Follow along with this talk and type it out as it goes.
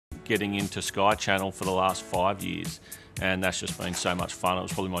getting into Sky Channel for the last 5 years. And that's just been so much fun. It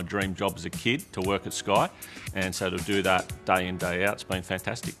was probably my dream job as a kid to work at Sky. And so to do that day in, day out, it's been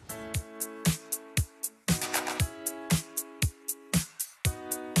fantastic.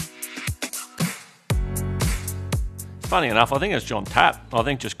 Funny enough, I think it's John Tapp. I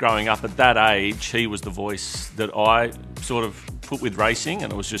think just growing up at that age, he was the voice that I sort of put with racing,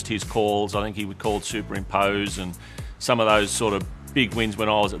 and it was just his calls. I think he would call superimpose and some of those sort of big wins when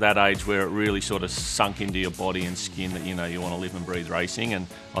I was at that age where it really sort of sunk into your body and skin that, you know, you want to live and breathe racing. And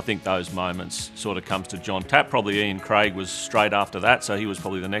I think those moments sort of comes to John Tapp. Probably Ian Craig was straight after that, so he was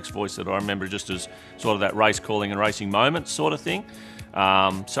probably the next voice that I remember just as sort of that race calling and racing moment sort of thing.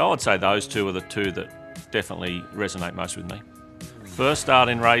 So I'd say those two are the two that definitely resonate most with me. First start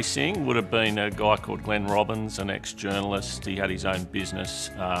in racing would have been a guy called Glenn Robbins, an ex-journalist. He had his own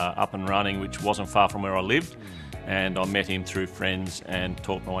business up and running, which wasn't far from where I lived, and I met him through friends and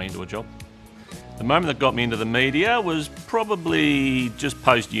talked my way into a job. The moment that got me into the media was probably just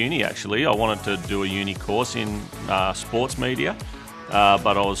post-uni actually. I wanted to do a uni course in sports media,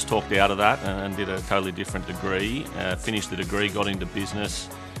 but I was talked out of that and did a totally different degree. Finished the degree, got into business,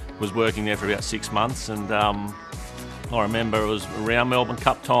 was working there for about 6 months, and I remember it was around Melbourne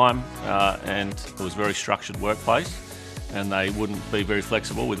Cup time, and it was a very structured workplace, and they wouldn't be very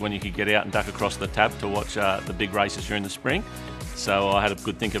flexible with when you could get out and duck across the tab to watch the big races during the spring. So I had a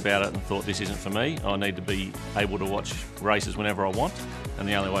good think about it and thought, this isn't for me. I need to be able to watch races whenever I want, and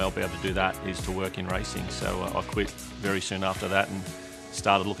the only way I'll be able to do that is to work in racing. So I quit very soon after that and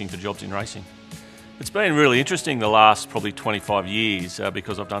started looking for jobs in racing. It's been really interesting the last probably 25 years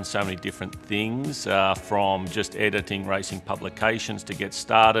because I've done so many different things, from just editing racing publications to get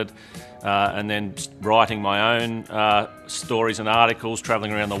started, and then writing my own stories and articles,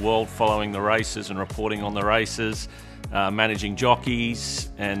 travelling around the world following the races and reporting on the races, managing jockeys,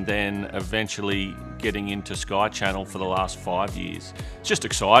 and then eventually getting into Sky Channel for the last 5 years. It's just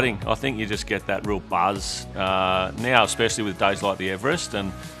exciting. I think you just get that real buzz now, especially with days like the Everest.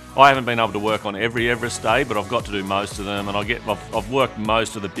 And I haven't been able to work on every Everest day, but I've got to do most of them, and I've worked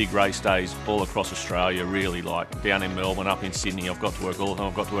most of the big race days all across Australia, really, like down in Melbourne, up in Sydney. I've got to work all of them.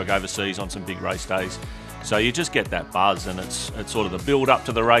 I've got to work overseas on some big race days. So you just get that buzz, and it's sort of the build up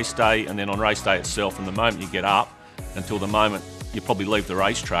to the race day, and then on race day itself, from the moment you get up until the moment you probably leave the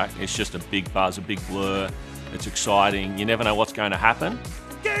racetrack, it's just a big buzz, a big blur. It's exciting. You never know what's going to happen.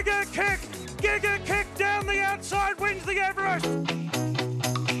 Giga kick down the outside, wins the Everest.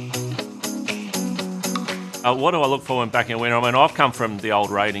 What do I look for when backing a winner? I mean, I've come from the old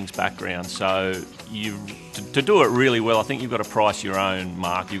ratings background, so to do it really well, I think you've got to price your own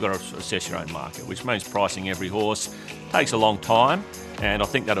market. You've got to assess your own market, which means pricing every horse. Takes a long time, and I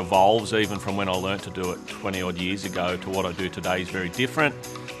think that evolves even from when I learnt to do it 20 odd years ago to what I do today is very different.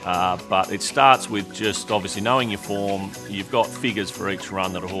 But it starts with just obviously knowing your form. You've got figures for each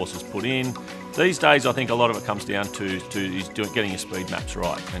run that a horse has put in. These days, I think a lot of it comes down to getting your speed maps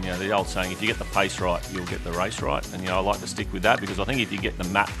right. And you know, the old saying, if you get the pace right, you'll get the race right. And you know, I like to stick with that because I think if you get the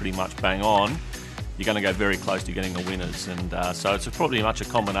map pretty much bang on, you're going to go very close to getting the winners. And so it's probably much a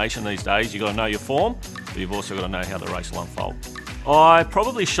combination these days. You've got to know your form, but you've also got to know how the race will unfold. I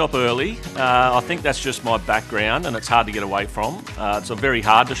probably shop early. I think that's just my background, and it's hard to get away from. It's very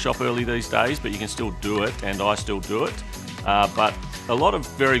hard to shop early these days, but you can still do it, and I still do it. But a lot of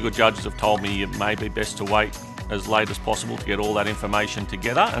very good judges have told me it may be best to wait as late as possible to get all that information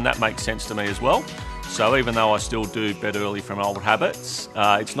together, and that makes sense to me as well. So even though I still do bet early from old habits,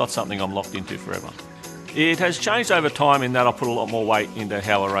 it's not something I'm locked into forever. It has changed over time in that I put a lot more weight into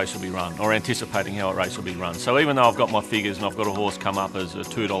how a race will be run, or anticipating how a race will be run. So even though I've got my figures and I've got a horse come up as a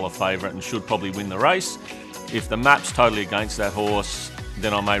 $2 favourite and should probably win the race, if the map's totally against that horse,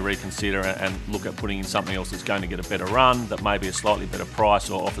 then I may reconsider and look at putting in something else that's going to get a better run, that may be a slightly better price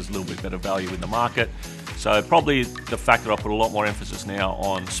or offers a little bit better value in the market. So probably the fact that I put a lot more emphasis now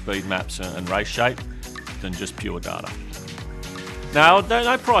on speed maps and race shape than just pure data. Now,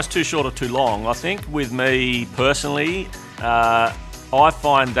 no price too short or too long. I think with me personally, I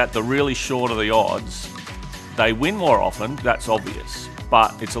find that the really short of the odds, they win more often, that's obvious,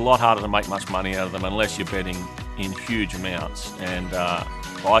 but it's a lot harder to make much money out of them unless you're betting in huge amounts. And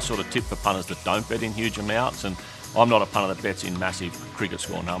I sort of tip for punters that don't bet in huge amounts, and I'm not a punter that bets in massive cricket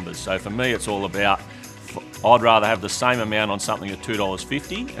score numbers. So for me, it's all about, I'd rather have the same amount on something at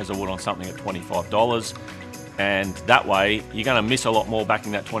 $2.50 as I would on something at $25. And that way, you're going to miss a lot more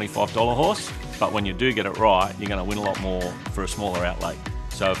backing that $25 horse, but when you do get it right, you're going to win a lot more for a smaller outlay.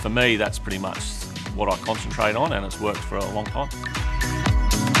 So for me, that's pretty much what I concentrate on, and it's worked for a long time.